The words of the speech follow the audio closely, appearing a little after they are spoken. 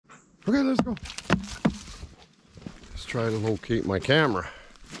Okay, let's go. Let's try to locate my camera.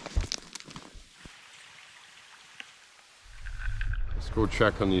 Let's go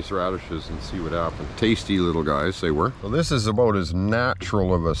check on these radishes and see what happened. Tasty little guys, they were. Well, this is about as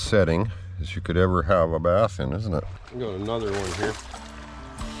natural of a setting as you could ever have a bath in, isn't it? I got another one here.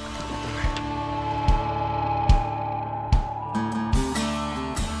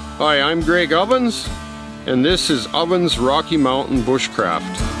 Hi, I'm Greg Ovens, and this is Ovens Rocky Mountain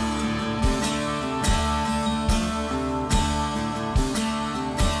Bushcraft.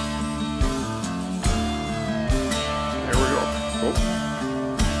 There we go. Oh.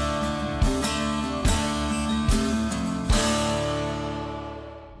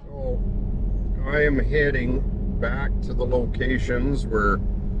 So, I am heading back to the locations where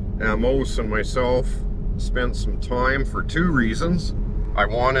Amos and myself spent some time for two reasons. I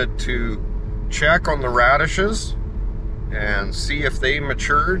wanted to check on the radishes and see if they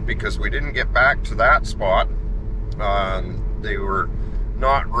matured, because we didn't get back to that spot. They were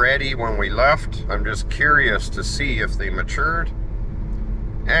not ready when we left. I'm just curious to see if they matured.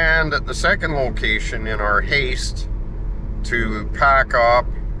 And at the second location, in our haste to pack up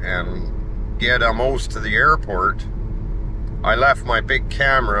and get Amos to the airport, I left my big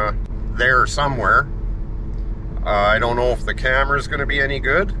camera there somewhere. I don't know if the camera is going to be any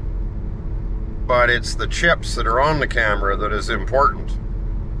good, but it's the chips that are on the camera that is important,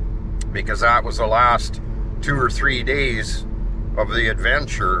 because that was the last 2 or 3 days of the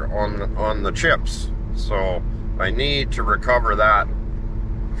adventure on the chips. So I need to recover that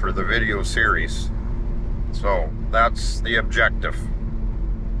for the video series. So that's the objective.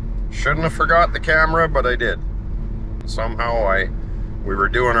 Shouldn't have forgot the camera, but I did. Somehow we were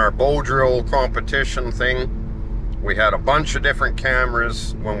doing our bow drill competition thing. We had a bunch of different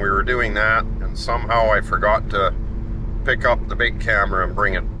cameras when we were doing that, and somehow I forgot to pick up the big camera and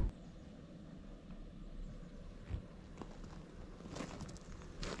bring it.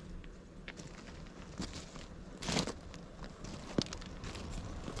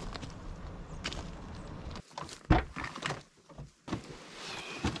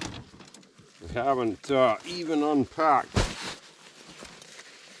 I haven't even unpacked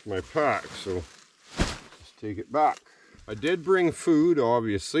my pack, so take it back. I did bring food,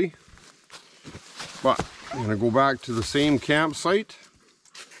 obviously, but I'm gonna go back to the same campsite,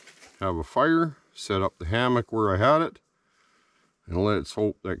 have a fire, set up the hammock where I had it, and let's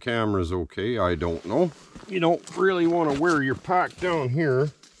hope that camera's okay. I don't know. You don't really want to wear your pack down here.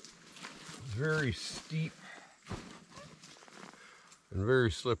 It's very steep and very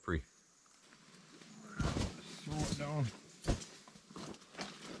slippery. Throw it down.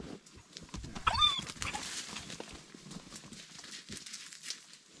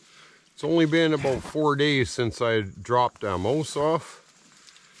 It's only been about 4 days since I dropped Amos off,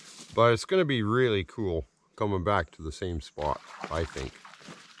 but it's going to be really cool coming back to the same spot, I think.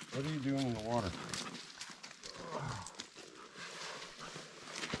 What are you doing in the water?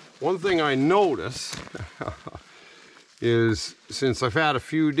 One thing I notice is, since I've had a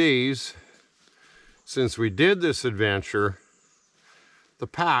few days since we did this adventure, the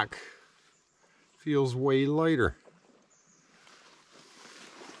pack feels way lighter.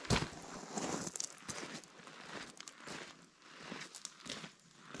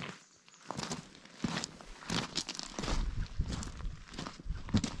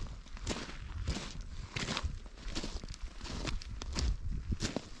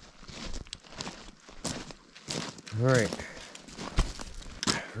 All right,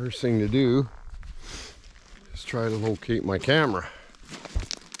 first thing to do is try to locate my camera.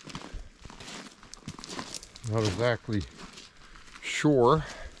 Not exactly sure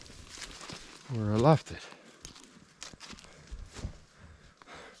where I left it.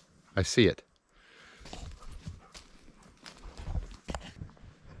 I see it.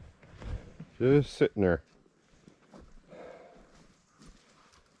 Just sitting there.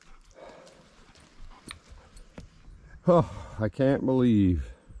 Oh, I can't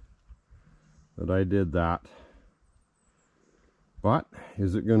believe that I did that. But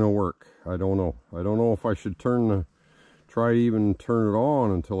is it gonna work? I don't know. I don't know if I should try to even turn it on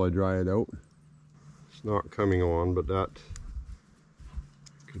until I dry it out. It's not coming on, but that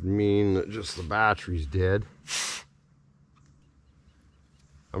could mean that just the battery's dead.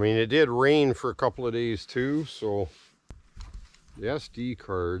 I mean, it did rain for a couple of days too, so the SD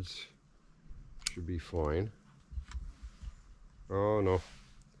cards should be fine. Oh no.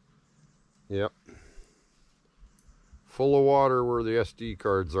 Yep. Full of water where the SD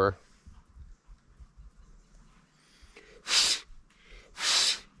cards are.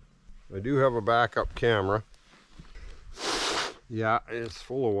 I do have a backup camera. Yeah, it's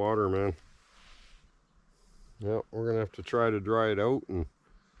full of water, man. Yeah, we're gonna have to try to dry it out and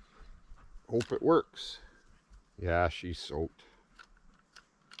hope it works. Yeah, she's soaked.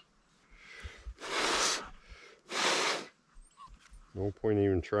 No point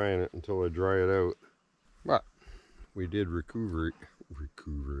even trying it until I dry it out. But we did recover it.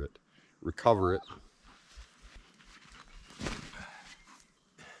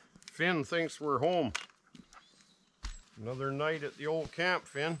 Finn thinks we're home. Another night at the old camp,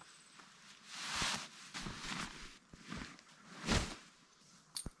 Finn.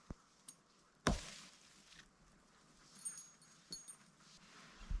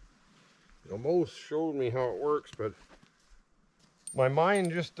 Almost showed me how it works, but my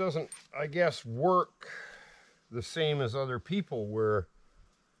mind just doesn't, I guess, work the same as other people, where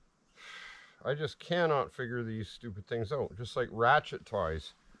I just cannot figure these stupid things out. Just like ratchet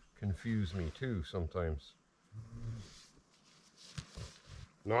ties confuse me too sometimes.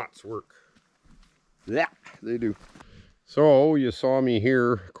 Knots work. Yeah, they do. So you saw me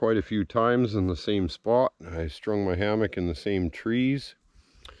here quite a few times in the same spot. I strung my hammock in the same trees.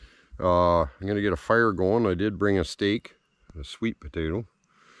 I'm gonna get a fire going. I did bring a steak, a sweet potato,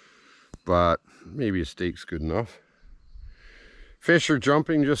 but maybe a steak's good enough. Fish are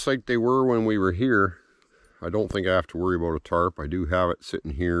jumping just like they were when we were here. I don't think I have to worry about a tarp. I do have it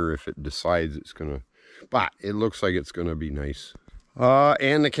sitting here if it decides it's gonna, but it looks like it's gonna be nice.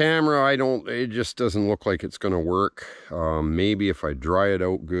 And the camera, it just doesn't look like it's gonna work. Maybe if I dry it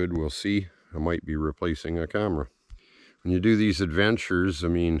out good, we'll see. I might be replacing a camera. When you do these adventures, I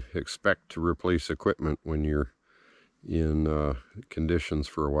mean, expect to replace equipment when you're in conditions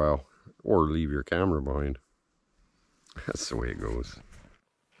for a while, or leave your camera behind. That's the way it goes.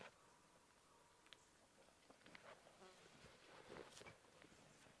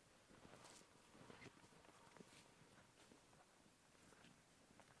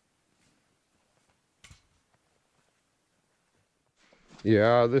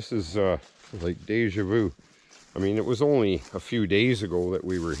 Yeah, this is like deja vu. I mean, it was only a few days ago that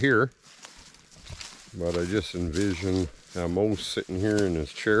we were here, but I just envisioned Mo sitting here in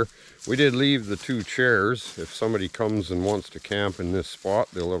his chair. We did leave the 2 chairs. If somebody comes and wants to camp in this spot,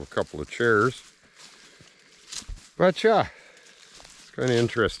 they'll have a couple of chairs. But yeah, it's kind of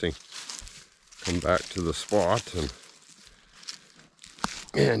interesting. Come back to the spot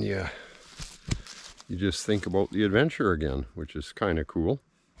and yeah, you just think about the adventure again, which is kind of cool.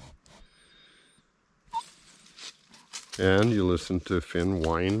 And you listen to Finn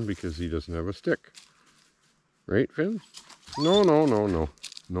whine because he doesn't have a stick. Right, Finn? No, no, no, no.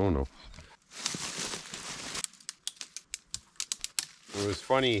 No, no. It was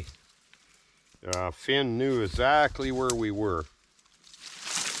funny. Finn knew exactly where we were.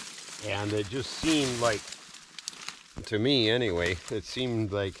 And it just seemed like, to me anyway, it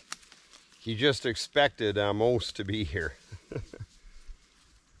seemed like he just expected Amos to be here.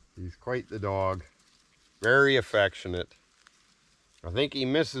 He's quite the dog. Very affectionate. I think he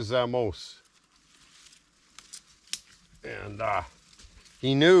misses Amos. And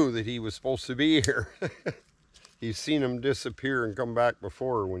he knew that he was supposed to be here. He's seen him disappear and come back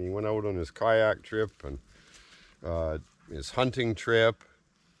before, when he went out on his kayak trip and his hunting trip.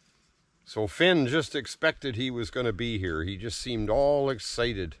 So Finn just expected he was going to be here. He just seemed all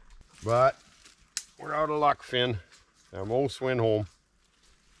excited. But we're out of luck, Finn. Amos went home.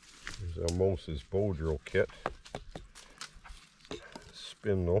 There's Amos's bow drill kit.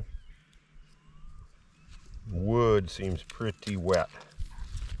 Spindle. Wood seems pretty wet.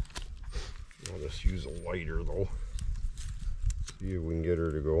 I'll just use a lighter though. See if we can get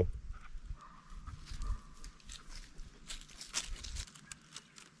her to go.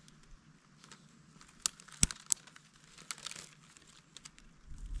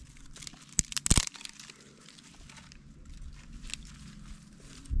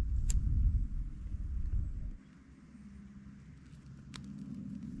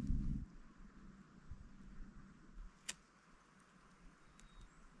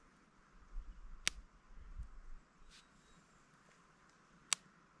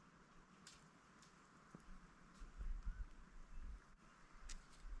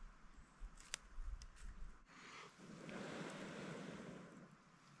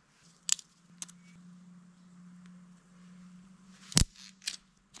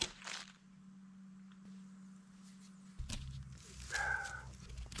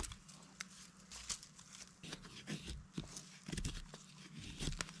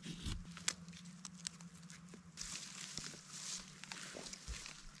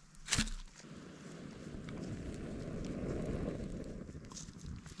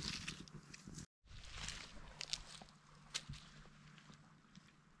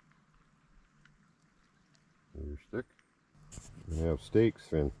 your stick. You have steaks,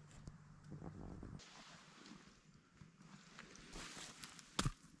 Finn.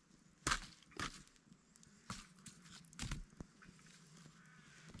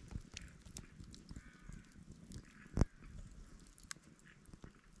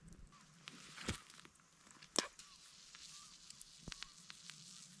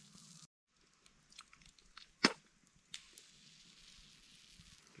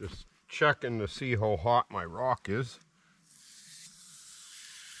 Just checking to see how hot my rock is.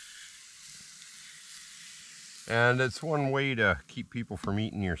 And it's one way to keep people from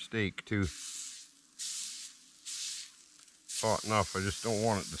eating your steak too. It's hot enough, I just don't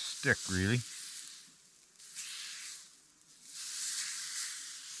want it to stick really.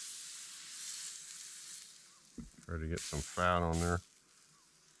 Try to get some fat on there.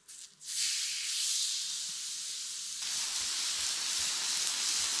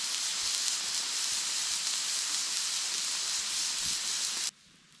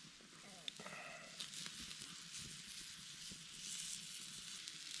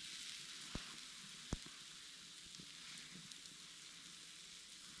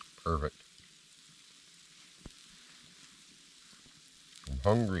 Perfect. I'm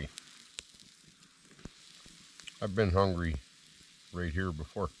hungry. I've been hungry right here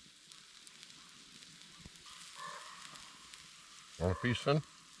before. Want a piece, Finn?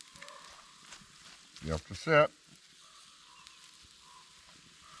 You have to sit.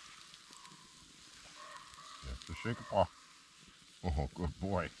 You have to shake it off. Oh, good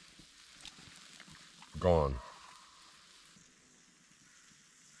boy. Gone.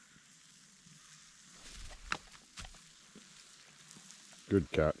 Good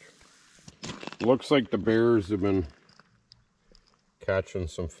catch. Looks like the bears have been catching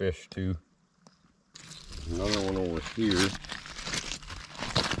some fish too. Another one over here.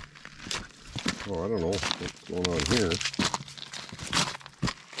 Oh, I don't know what's going on here.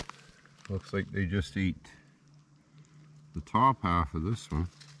 Looks like they just ate the top half of this one.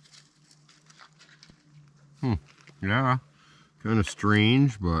 Yeah, kind of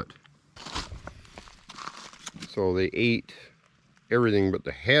strange, but so they ate everything but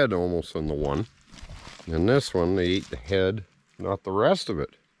the head almost on the one. And this one, they ate the head, not the rest of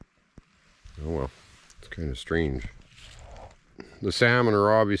it. Oh well, it's kind of strange. The salmon are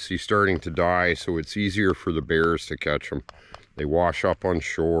obviously starting to die, so it's easier for the bears to catch them. They wash up on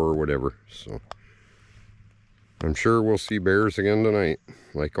shore or whatever, so I'm sure we'll see bears again tonight,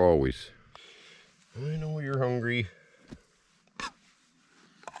 like always. I know you're hungry.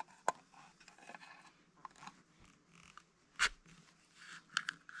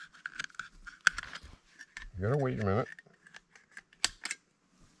 You gotta wait a minute.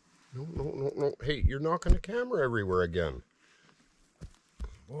 No. Hey, you're knocking the camera everywhere again.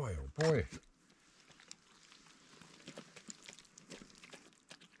 Boy, oh boy.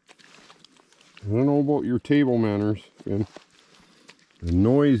 I don't know about your table manners, Finn. The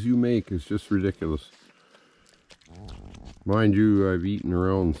noise you make is just ridiculous. Mind you, I've eaten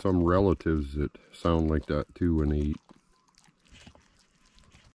around some relatives that sound like that too when they eat.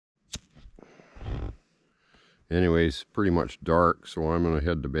 Anyways, pretty much dark, so I'm gonna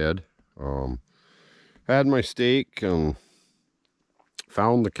head to bed. Had my steak and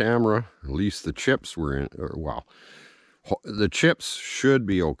found the camera. At least the chips were in, well, the chips should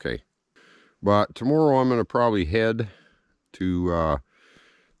be okay. But tomorrow I'm gonna probably head to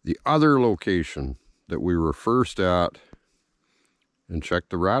the other location that we were first at and check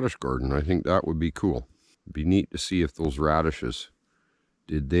the radish garden. I think that would be cool. It'd be neat to see if those radishes,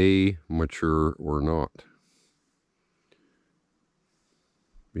 did they mature or not.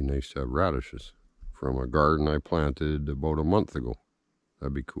 Be nice to have radishes from a garden I planted about a month ago.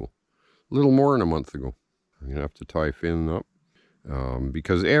 That'd be cool. A little more than a month ago. I'm gonna have to tie Finn up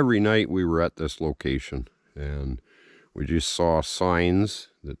because every night we were at this location and we just saw signs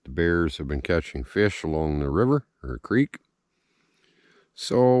that the bears have been catching fish along the river or creek.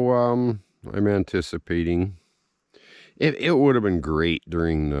 So I'm anticipating it would have been great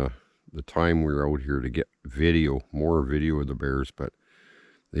during the time we were out here to get more video of the bears, but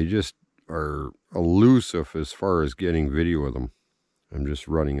they just are elusive as far as getting video of them. I'm just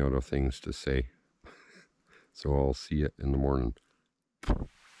running out of things to say. So I'll see you in the morning.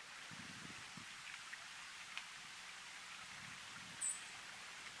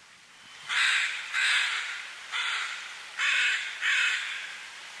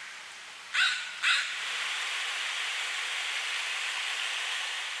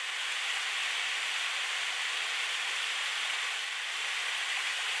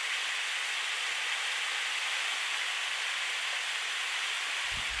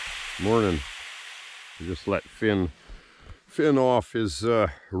 Morning. I just let Finn off his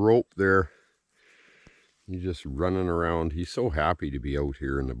rope there. He's just running around. He's so happy to be out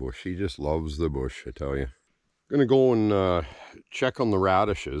here in the bush. He just loves the bush, I tell you. I'm gonna go and check on the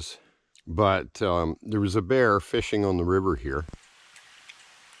radishes, but there was a bear fishing on the river here.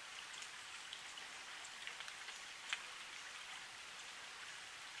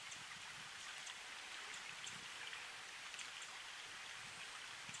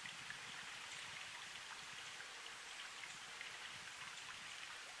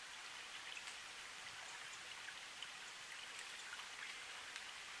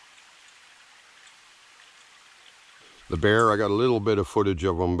 The bear, I got a little bit of footage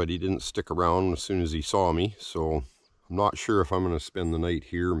of him, but he didn't stick around as soon as he saw me, so I'm not sure if I'm going to spend the night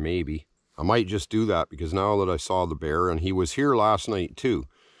here. Maybe. I might just do that, because now that I saw the bear, and he was here last night too,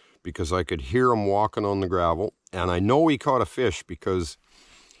 because I could hear him walking on the gravel, and I know he caught a fish because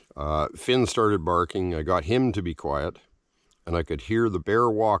Finn started barking. I got him to be quiet, and I could hear the bear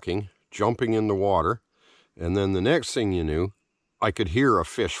walking, jumping in the water, and then the next thing you knew, I could hear a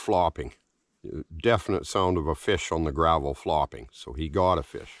fish flopping. Definite sound of a fish on the gravel flopping, so he got a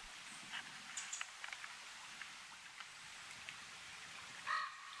fish.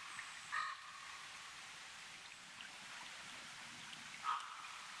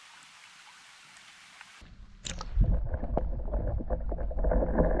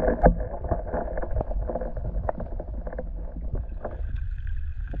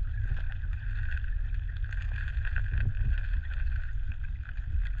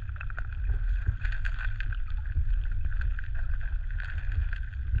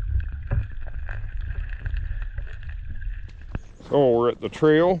 So we're at the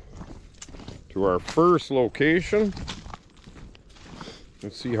trail to our first location.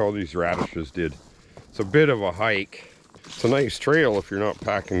 Let's see how these radishes did. It's a bit of a hike. It's a nice trail if you're not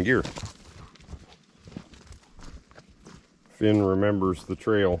packing gear. Finn remembers the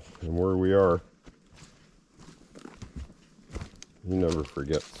trail and where we are. He never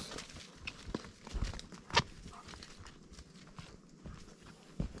forgets.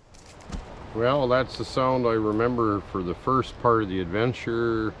 Well, that's the sound I remember for the first part of the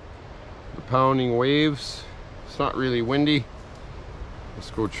adventure. The pounding waves. It's not really windy.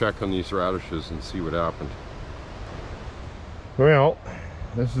 Let's go check on these radishes and see what happened. Well,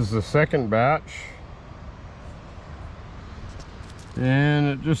 this is the second batch. And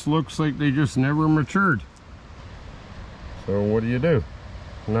it just looks like they just never matured. So what do?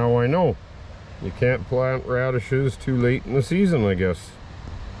 Now I know. You can't plant radishes too late in the season, I guess.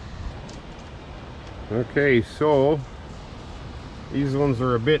 Okay, so these ones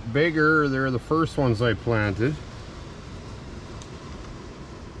are a bit bigger. They're the first ones I planted.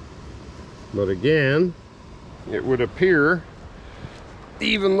 But again, it would appear,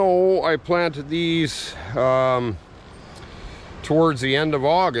 even though I planted these towards the end of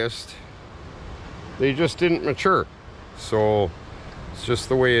August, they just didn't mature. So it's just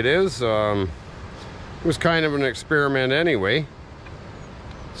the way it is. It was kind of an experiment anyway.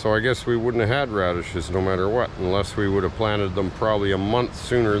 So I guess we wouldn't have had radishes no matter what, unless we would have planted them probably a month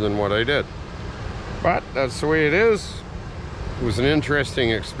sooner than what I did. But that's the way it is. It was an interesting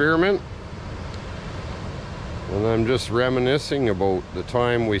experiment. And I'm just reminiscing about the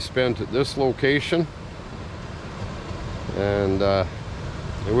time we spent at this location. And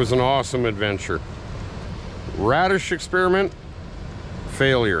it was an awesome adventure. Radish experiment,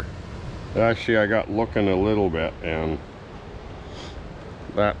 failure. Actually, I got looking a little bit, and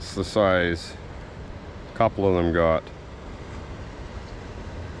that's the size a couple of them got.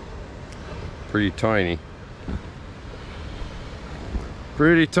 Pretty tiny.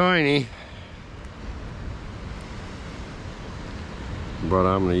 Pretty tiny. But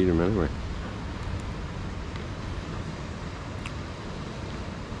I'm gonna eat them anyway.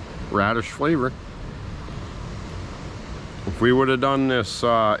 Radish flavor. If we would have done this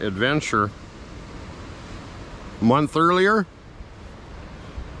adventure a month earlier,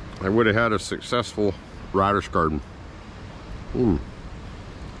 I would have had a successful radish garden.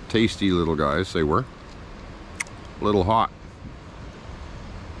 Tasty little guys they were. A little hot.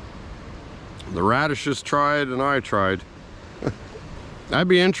 The radishes tried and I tried. That'd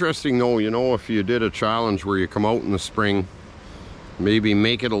be interesting though, you know, if you did a challenge where you come out in the spring, maybe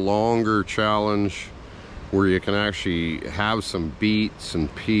make it a longer challenge where you can actually have some beets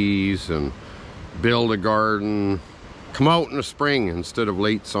and peas and build a garden. Come out in the spring instead of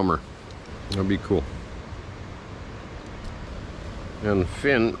late summer. That'd be cool. And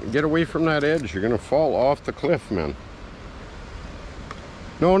Finn, get away from that edge. You're gonna fall off the cliff, man.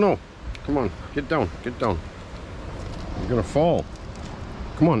 No, no. Come on, get down, get down. You're gonna fall.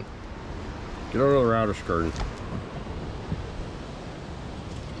 Come on. Get out of the radish garden.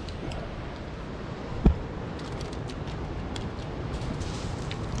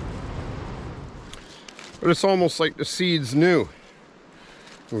 But it's almost like the seeds knew.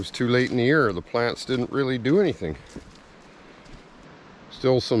 It was too late in the year. The plants didn't really do anything.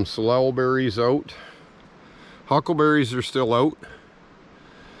 Still some salal berries out. Huckleberries are still out.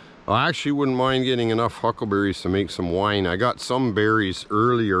 I actually wouldn't mind getting enough huckleberries to make some wine. I got some berries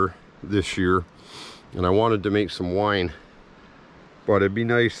earlier this year and I wanted to make some wine. But it'd be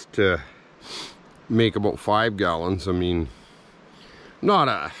nice to make about 5 gallons. I mean, not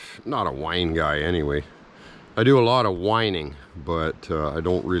a wine guy anyway. I do a lot of whining, but I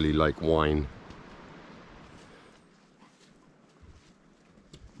don't really like wine.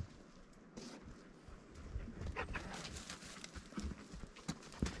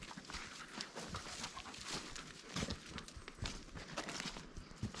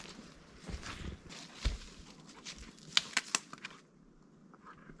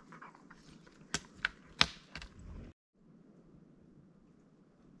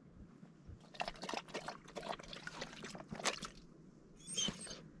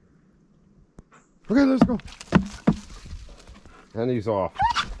 Okay, let's go. And he's off.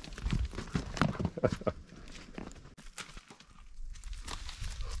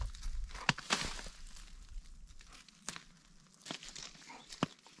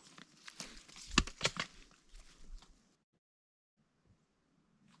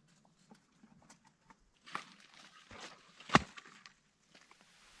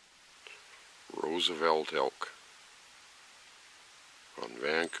 Roosevelt elk on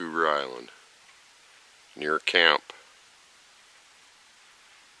Vancouver Island, near camp.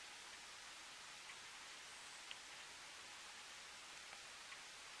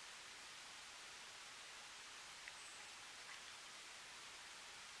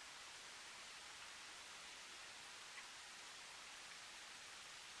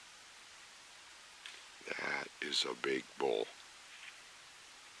 That is a big bull.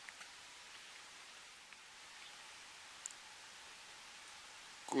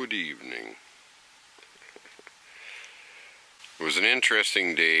 Good evening. It was an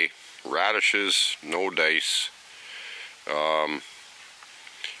interesting day. Radishes, no dice.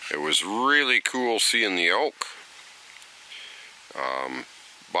 It was really cool seeing the elk.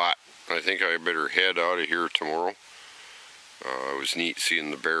 But I think I better head out of here tomorrow. It was neat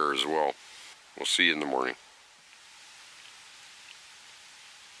seeing the bear as well. We'll see you in the morning.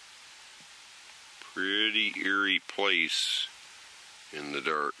 Pretty eerie place in the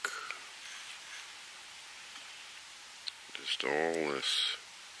dark. Just all this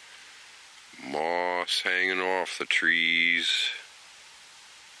moss hanging off the trees.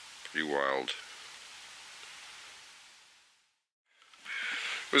 Pretty wild.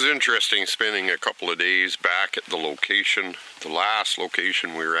 It was interesting spending a couple of days back at the location, the last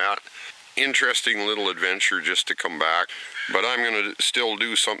location we were at. Interesting little adventure just to come back. But I'm going to still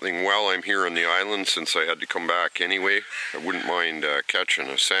do something while I'm here on the island since I had to come back anyway. I wouldn't mind catching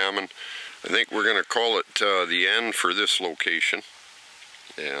a salmon. I think we're going to call it the end for this location.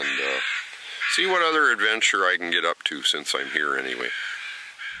 And see what other adventure I can get up to since I'm here anyway.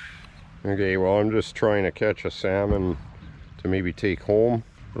 Okay, well I'm just trying to catch a salmon to maybe take home.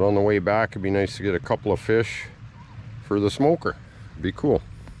 But on the way back it'd be nice to get a couple of fish for the smoker. It'd be cool.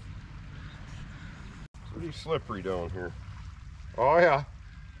 It's pretty slippery down here. Oh yeah.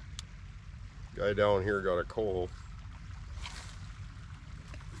 Guy down here got a coho.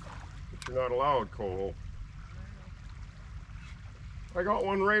 But you're not allowed coho. I got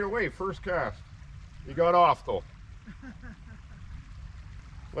one right away, first cast. He got off though.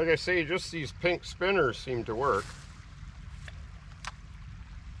 Like I say, just these pink spinners seem to work.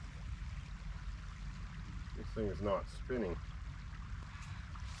 This thing is not spinning.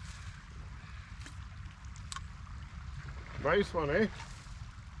 Nice one, eh?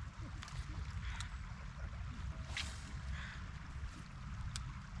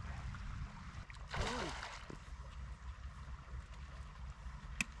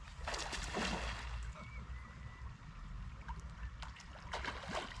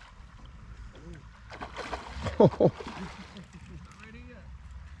 Oh,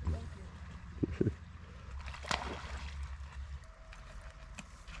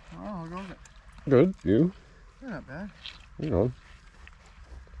 how goes it? Good, you? Yeah, not bad. You know.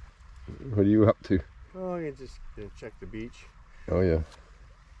 What are you up to? Oh, I just check the beach. Oh yeah.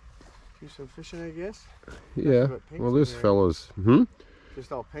 Do some fishing, I guess. Yeah. Well, this fella's.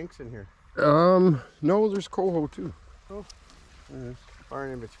 Just all pinks in here. No, there's coho too. Oh. Far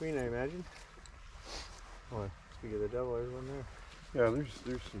and in between, I imagine. Oh, speak of the devil, there's one there. Yeah,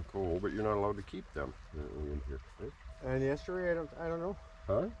 there's some coal, but you're not allowed to keep them in here, right? And the estuary, I don't know.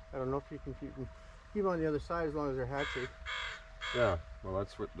 Huh? I don't know if you can keep them on the other side as long as they're hatchery. Yeah, well,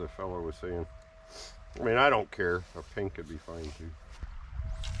 that's what the fellow was saying. I mean, I don't care. A pink could be fine too.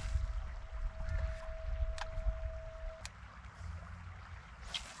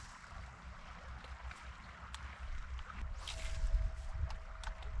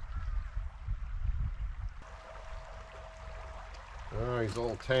 Oh, he's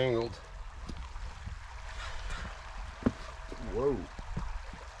all tangled. Whoa. I don't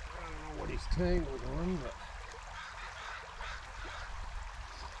know what he's tangled on, but...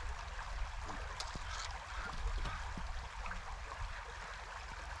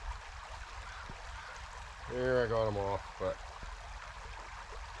 There, I got him off, but...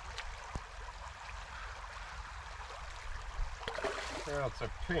 Yeah, it's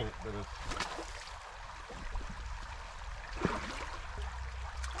a pink, but it's...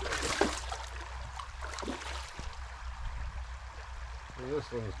 And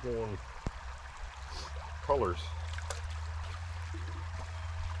this one's going colors.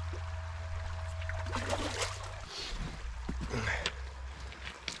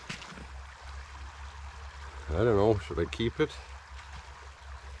 I don't know, should I keep it?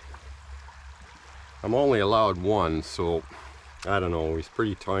 I'm only allowed one, so I don't know, he's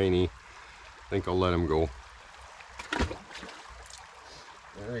pretty tiny. I think I'll let him go.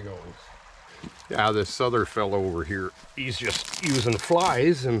 There he goes. Yeah, this other fellow over here, he's just using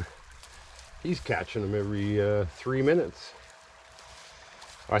flies and he's catching them every 3 minutes.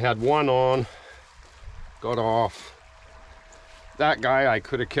 I had one on, got off. That guy, I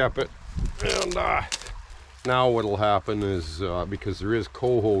could have kept it. And now what'll happen is, because there is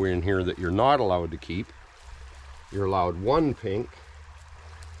coho in here that you're not allowed to keep, you're allowed one pink.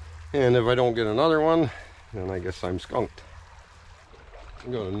 And if I don't get another one, then I guess I'm skunked.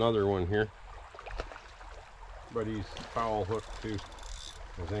 I got another one here. But he's foul hooked too,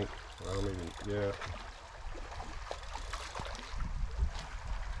 I think. I don't even, yeah.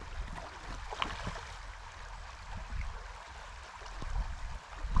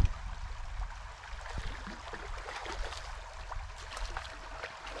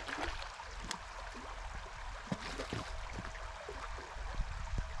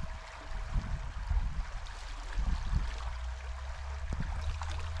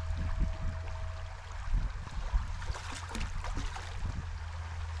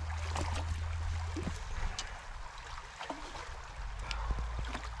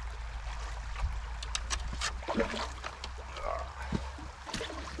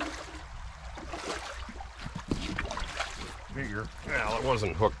 Bigger. Well, it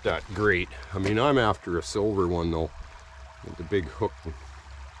wasn't hooked that great. I mean, I'm after a silver one though, with the big hook and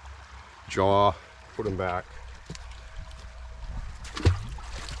jaw. Put him back.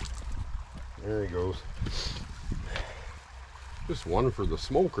 There he goes. Just one for the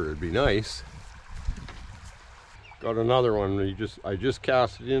smoker, it'd be nice. Got another one. I just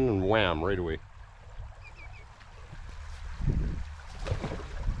cast it in and wham, right away.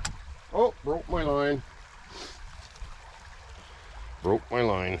 Oh, broke my line. Broke my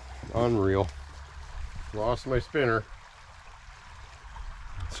line. Unreal. Lost my spinner.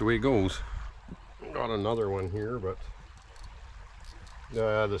 That's the way it goes. Got another one here, but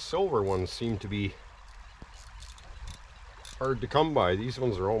the silver ones seem to be hard to come by. These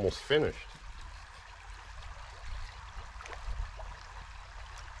ones are almost finished.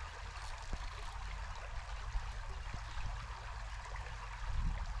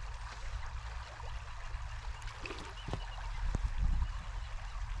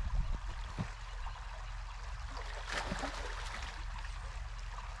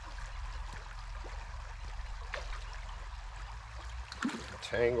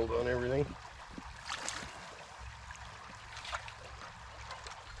 Tangled on everything.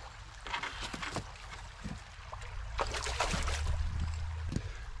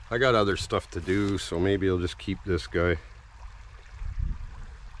 I got other stuff to do, so maybe I'll just keep this guy.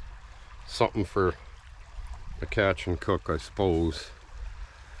 Something for a catch and cook, I suppose.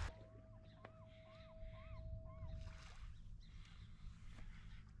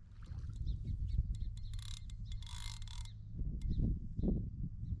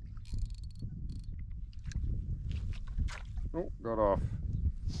 Oh, got off.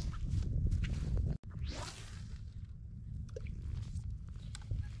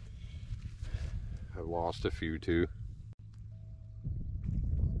 I've lost a few too.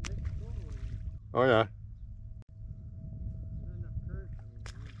 Oh yeah.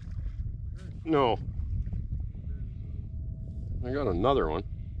 No. I got another one.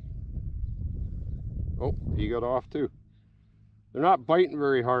 Oh, he got off too. They're not biting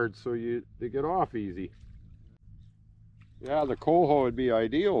very hard, so they get off easy. Yeah, the coho would be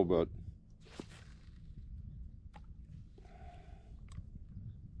ideal, but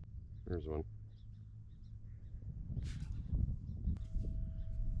there's one.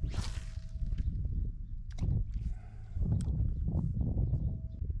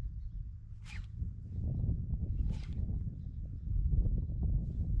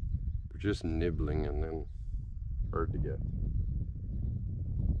 They're just nibbling and then hard to get.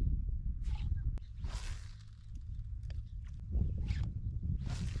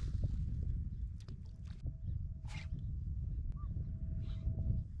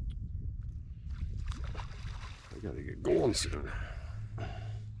 I gotta get going soon.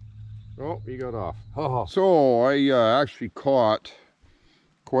 Oh, he got off. Oh. So I actually caught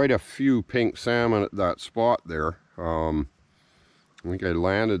quite a few pink salmon at that spot there. I think I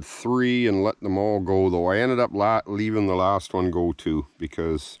landed 3 and let them all go, though I ended up leaving the last one go too,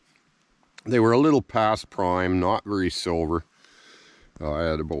 because they were a little past prime, not very silver. I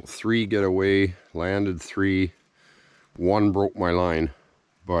had about 3 get away, landed 3, 1 broke my line.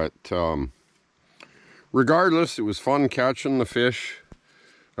 But regardless, it was fun catching the fish.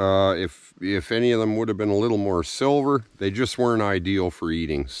 If any of them would have been a little more silver, they just weren't ideal for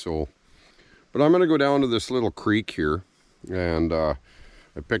eating. So, but I'm going to go down to this little creek here, and I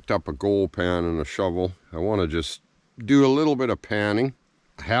picked up a gold pan and a shovel. I want to just do a little bit of panning.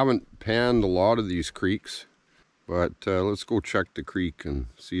 I haven't panned a lot of these creeks, but let's go check the creek and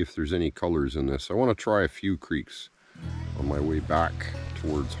see if there's any colors in this. I want to try a few creeks on my way back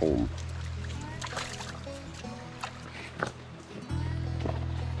towards home.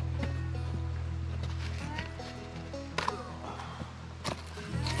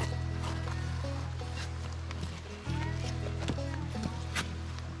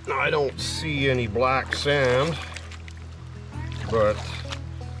 I don't see any black sand, but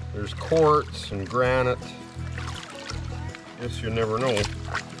there's quartz and granite. Guess you never know.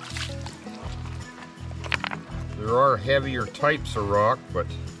 There are heavier types of rock, but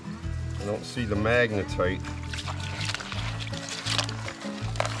I don't see the magnetite.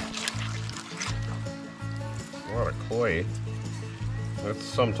 A lot of clay. That's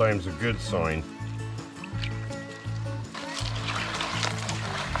sometimes a good sign.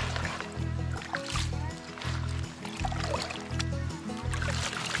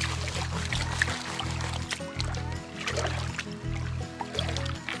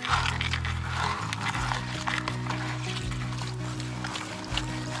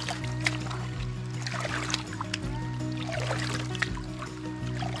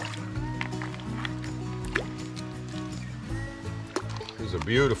 A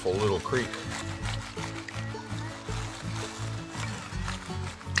beautiful little creek.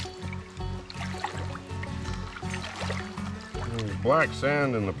 There's black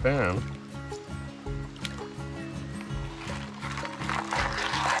sand in the pan.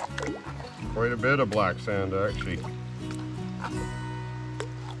 Quite a bit of black sand, actually.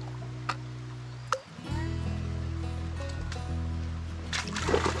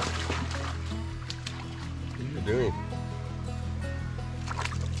 What are you doing?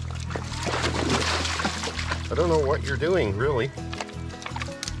 I don't know what you're doing, really.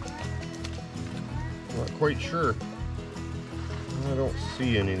 Not quite sure. I don't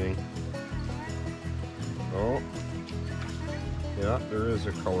see anything. Oh, yeah, there is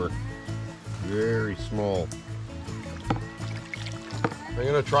a color. Very small. I'm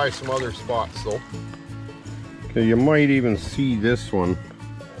gonna try some other spots though. Okay, you might even see this one.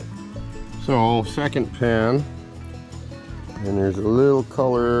 So, second pan, and there's a little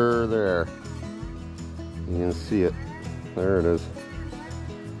color there. You can see it. There it is.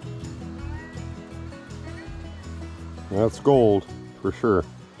 That's gold for sure.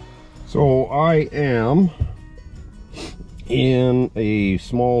 So I am in a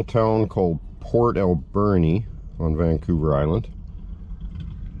small town called Port Alberni on Vancouver Island.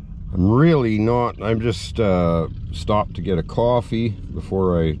 I'm just stopped to get a coffee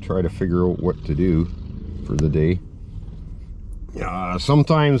before I try to figure out what to do for the day.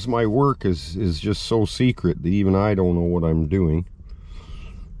 Sometimes my work is just so secret that even I don't know what I'm doing.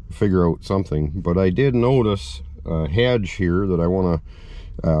 Figure out something. But I did notice a hedge here that I want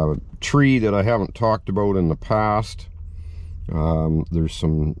to, tree that I haven't talked about in the past. There's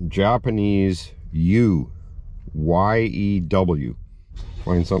some Japanese yew, Y-E-W.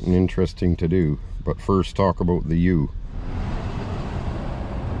 Find something interesting to do. But first talk about the yew.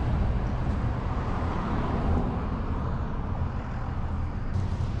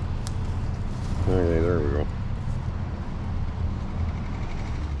 Okay, there we go.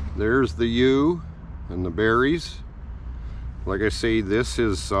 There's the yew and the berries. Like I say, this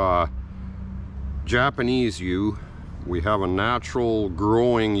is Japanese yew. We have a natural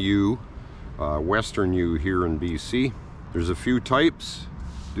growing yew, western yew here in BC. There's a few types.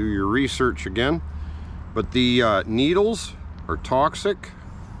 Do your research again. But the needles are toxic.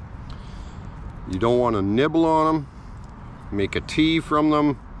 You don't want to nibble on them, make a tea from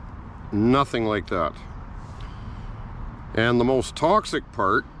them, nothing like that. And the most toxic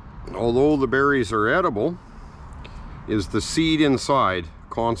part, although the berries are edible, is the seed inside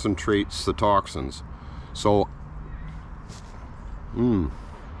concentrates the toxins. So,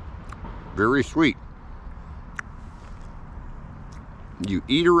 very sweet. You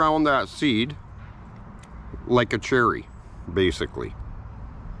eat around that seed like a cherry, basically.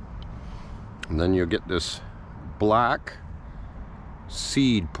 And then you get this black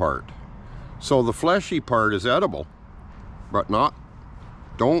seed part. So the fleshy part is edible, but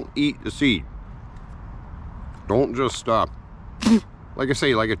don't eat the seed. Don't just like I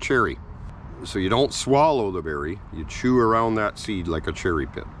say, like a cherry. So you don't swallow the berry, you chew around that seed like a cherry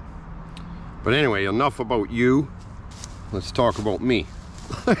pit. But anyway, enough about you. Let's talk about me.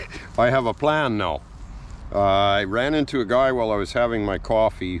 I have a plan now. I ran into a guy while I was having my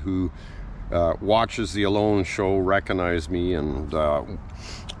coffee who watches the Alone show, recognized me, and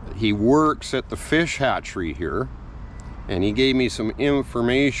he works at the fish hatchery here, and he gave me some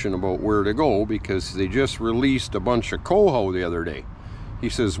information about where to go because they just released a bunch of coho the other day. He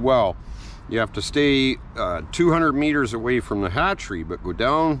says, well, you have to stay 200 meters away from the hatchery, but go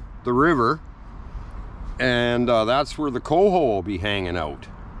down the river, and that's where the coho will be hanging out.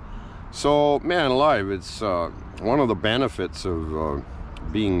 So, man alive, it's one of the benefits of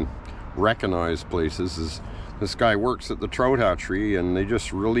being recognized places is this guy works at the trout hatchery, and they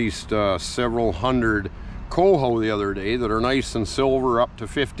just released several hundred coho the other day that are nice and silver, up to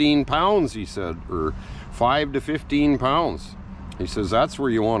 15 pounds, he said, or 5 to 15 pounds. He says that's where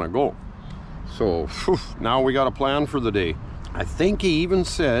you want to go. So now we got a plan for the day. I think he even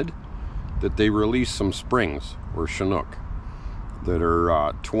said that they released some springs or chinook that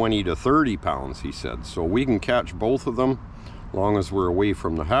are 20 to 30 pounds, he said. So we can catch both of them as long as we're away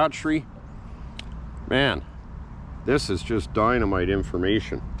from the hatchery. Man, this is just dynamite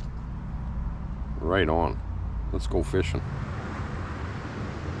information. Right on. Let's go fishing.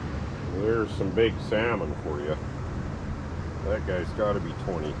 There's some big salmon for you. That guy's got to be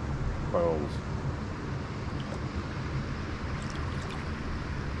 20 pounds.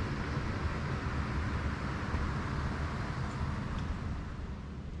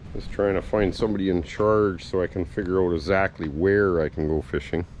 Just trying to find somebody in charge so I can figure out exactly where I can go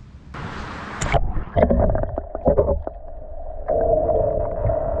fishing.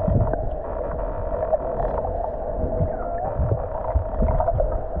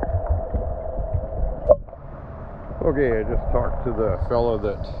 Okay, I just talked to the fella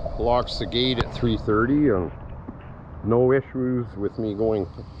that locks the gate at 3:30, and no issues with me going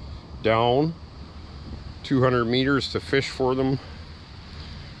down 200 meters to fish for them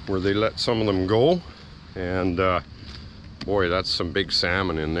where they let some of them go. And boy, that's some big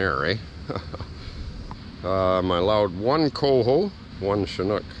salmon in there, eh? I'm allowed one coho, one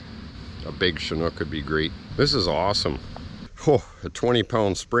chinook. A big chinook would be great. This is awesome. Oh, a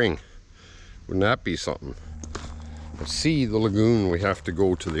 20-pound spring. Wouldn't that be something? I see the lagoon we have to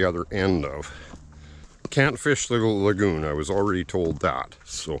go to the other end of. Can't fish the lagoon, I was already told that.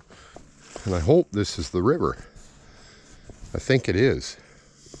 So, and I hope this is the river. I think it is.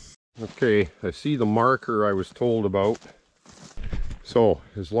 Okay, I see the marker I was told about. So,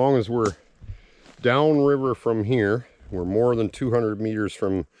 as long as we're downriver from here, we're more than 200 meters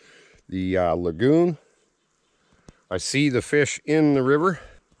from the lagoon. I see the fish in the river,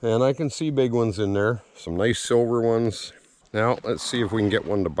 and I can see big ones in there. Some nice silver ones. Now, let's see if we can get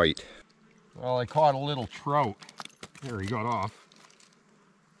one to bite. Well, I caught a little trout. There, he got off.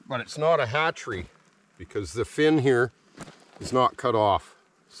 But it's not a hatchery because the fin here is not cut off.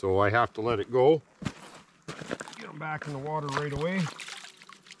 So I have to let it go. Get him back in the water right away.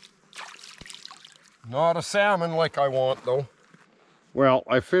 Not a salmon like I want though. Well,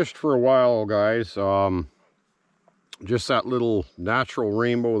 I fished for a while, guys. Just that little natural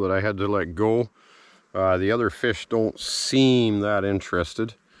rainbow that I had to let go. The other fish don't seem that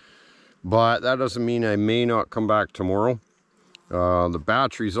interested. But that doesn't mean I may not come back tomorrow. The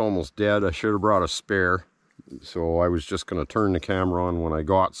battery's almost dead. I should have brought a spare. So I was just going to turn the camera on when I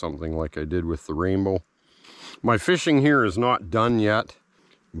got something like I did with the rainbow. My fishing here is not done yet,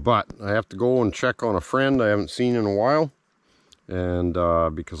 but I have to go and check on a friend I haven't seen in a while, and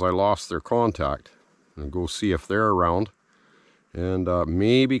because I lost their contact, and go see if they're around, and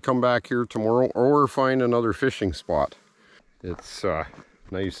maybe come back here tomorrow or find another fishing spot. It's a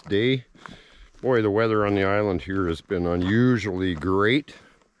nice day. Boy, the weather on the island here has been unusually great,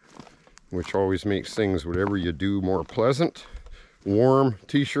 which always makes things, whatever you do, more pleasant. Warm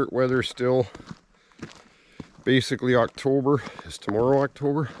t-shirt weather still. Basically October. Is tomorrow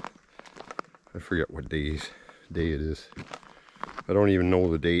October? I forget what day it is. I don't even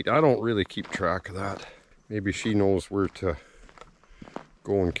know the date. I don't really keep track of that. Maybe she knows where to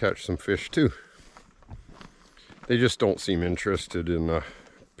go and catch some fish too. They just don't seem interested in a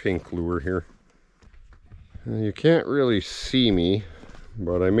pink lure here. You can't really see me,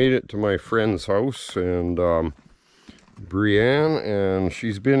 but I made it to my friend's house, and Brienne, and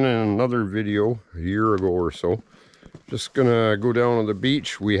she's been in another video a year ago or so. Just gonna go down to the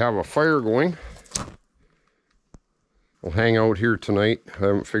beach. We have a fire going. We'll hang out here tonight. I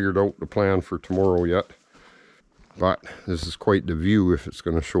haven't figured out the plan for tomorrow yet, but this is quite the view if it's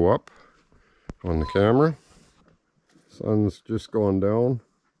gonna show up on the camera. Sun's just gone down.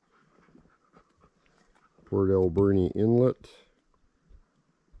 Port Alberni Inlet.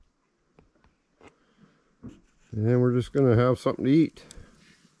 And we're just gonna have something to eat.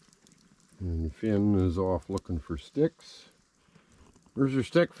 And Finn is off looking for sticks. Where's your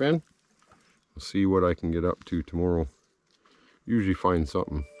stick, Finn? We'll see what I can get up to tomorrow. Usually find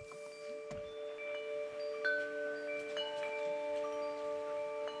something.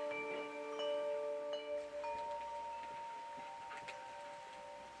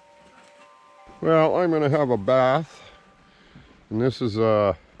 Well, I'm going to have a bath, and this is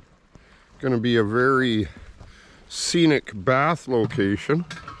going to be a very scenic bath location.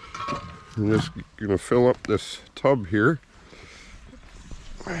 I'm just going to fill up this tub here.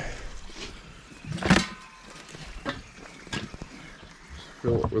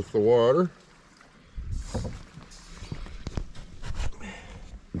 Fill it with the water.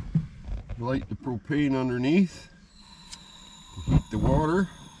 Light the propane underneath to heat the water.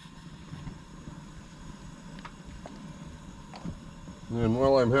 And then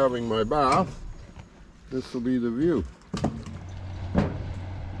while I'm having my bath, this will be the view.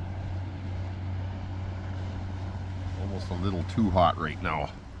 Almost a little too hot right now,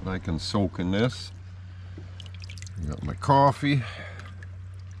 but I can soak in this. I got my coffee.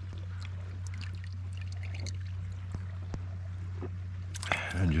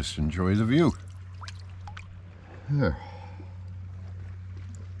 And just enjoy the view. There.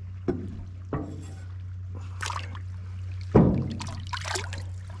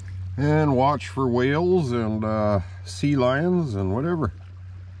 And watch for whales and sea lions and whatever.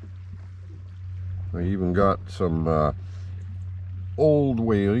 I even got some old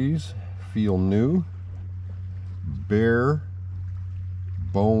whaleys, feel new.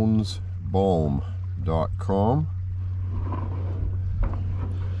 Barebonesbalm.com.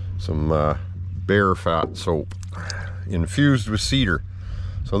 Some bear fat soap infused with cedar.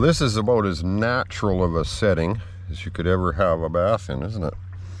 So this is about as natural of a setting as you could ever have a bath in, isn't it?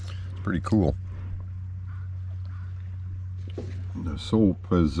 Pretty cool. The soap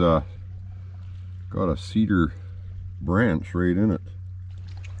has got a cedar branch right in it.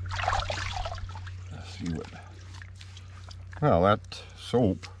 Let's see what. Well, that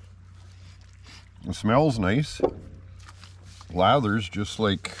soap, it smells nice. Lathers just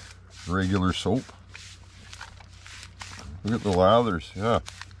like regular soap. Look at the lathers, yeah.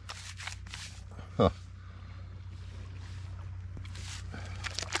 Huh.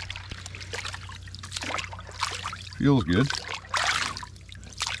 Feels good.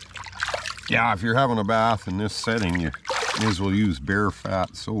 Yeah, if you're having a bath in this setting, you may as well use bear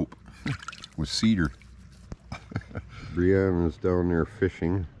fat soap with cedar. Brienne is down there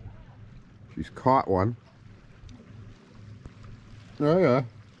fishing. She's caught one. Oh yeah.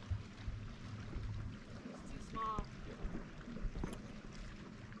 It's too small.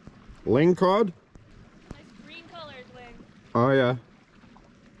 Ling cod? Nice green colored ling. Oh yeah.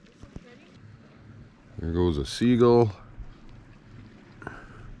 There goes a seagull.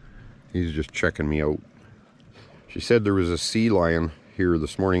 He's just checking me out. She said there was a sea lion here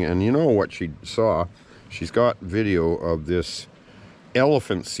this morning, and you know what she saw? She's got video of this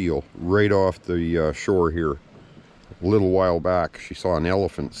elephant seal right off the shore here. A little while back, she saw an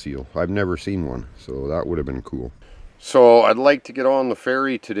elephant seal. I've never seen one, so that would have been cool. So I'd like to get on the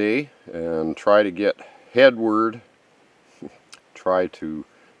ferry today and try to get headward, try to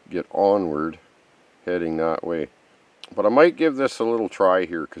get onward, heading that way. But I might give this a little try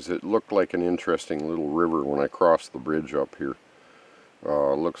here because it looked like an interesting little river when I crossed the bridge up here.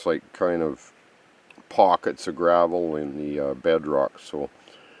 Looks like kind of pockets of gravel in the bedrock. So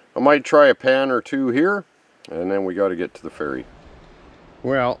I might try a pan or two here, and then we got to get to the ferry.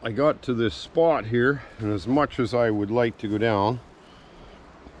 Well, I got to this spot here, and as much as I would like to go down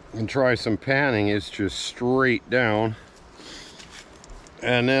and try some panning, it's just straight down,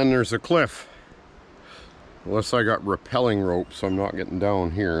 and then there's a cliff. Unless I got rappelling ropes, I'm not getting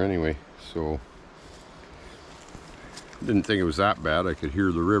down here anyway. So didn't think it was that bad. I could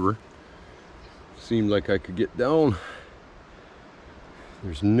hear the river. Seemed like I could get down.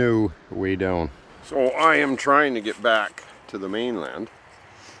 There's no way down. So I am trying to get back to the mainland,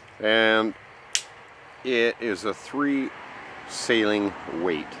 and it is a 3 sailing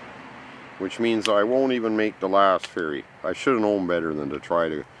wait, which means I won't even make the last ferry. I should have known better than to try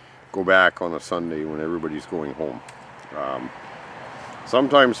to go back on a Sunday when everybody's going home.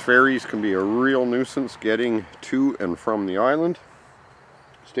 Sometimes ferries can be a real nuisance getting to and from the island.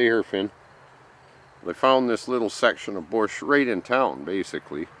 Stay here, Finn. I found this little section of bush right in town,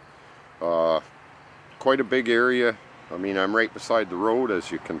 basically. Quite a big area. I mean, I'm right beside the road,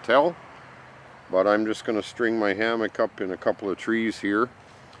 as you can tell. But I'm just going to string my hammock up in a couple of trees here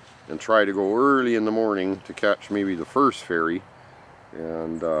and try to go early in the morning to catch maybe the first ferry.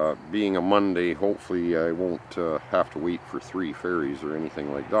 And being a Monday, hopefully I won't have to wait for 3 ferries or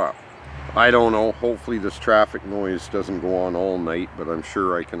anything like that. I don't know, hopefully this traffic noise doesn't go on all night, but I'm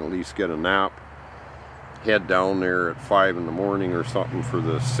sure I can at least get a nap. Head down there at 5 in the morning or something for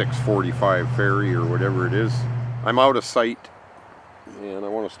the 6:45 ferry or whatever it is. I'm out of sight and I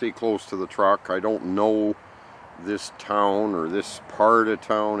want to stay close to the truck. I don't know this town or this part of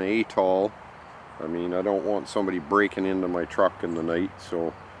town at all. I mean, I don't want somebody breaking into my truck in the night,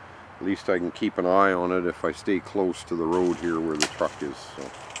 so at least I can keep an eye on it if I stay close to the road here where the truck is. So.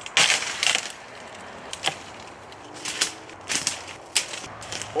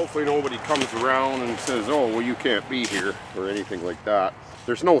 Hopefully nobody comes around and says, oh, well, you can't be here, or anything like that.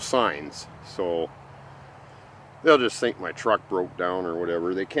 There's no signs, so they'll just think my truck broke down or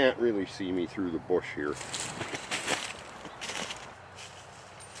whatever. They can't really see me through the bush here.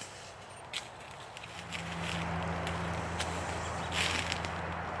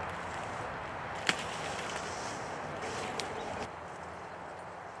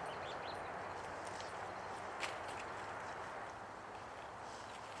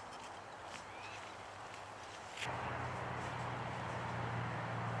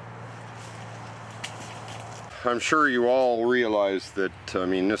 I'm sure you all realize that, I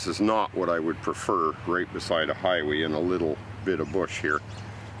mean, this is not what I would prefer, right beside a highway and a little bit of bush here.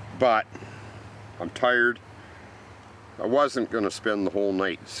 But I'm tired. I wasn't going to spend the whole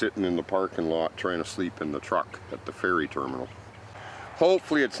night sitting in the parking lot trying to sleep in the truck at the ferry terminal.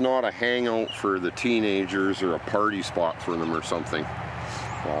 Hopefully it's not a hangout for the teenagers or a party spot for them or something.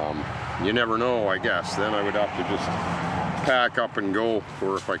 You never know, I guess. Then I would have to just pack up and go,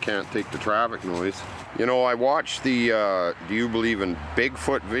 or if I can't take the traffic noise. You know, I watched the Do You Believe in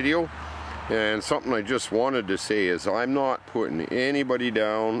Bigfoot video, and something I just wanted to say is I'm not putting anybody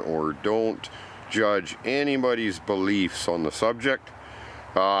down or don't judge anybody's beliefs on the subject.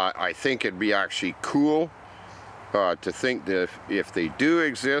 I think it'd be actually cool to think that if they do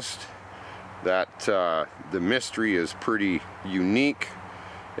exist, that the mystery is pretty unique,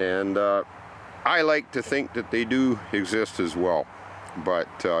 and I like to think that they do exist as well.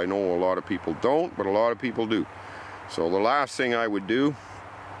 But I know a lot of people don't, but a lot of people do. So the last thing I would do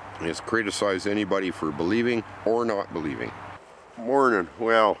is criticize anybody for believing or not believing. Morning.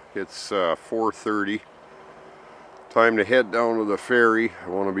 Well, it's 4:30. Time to head down to the ferry. I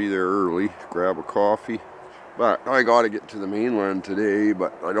want to be there early, grab a coffee. But I got to get to the mainland today,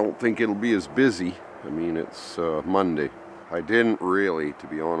 but I don't think it'll be as busy. I mean, it's Monday. I didn't really, to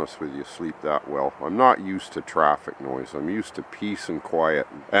be honest with you, sleep that well. I'm not used to traffic noise. I'm used to peace and quiet.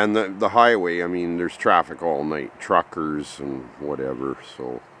 And the highway, I mean, there's traffic all night. Truckers and whatever,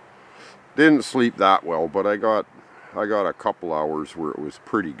 so didn't sleep that well, but I got a couple hours where it was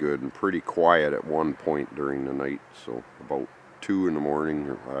pretty good and pretty quiet at one point during the night, so about 2 in the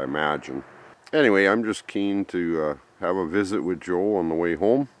morning, I imagine. Anyway, I'm just keen to have a visit with Joe on the way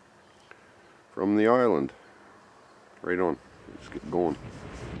home from the island. Right on. Let's get going.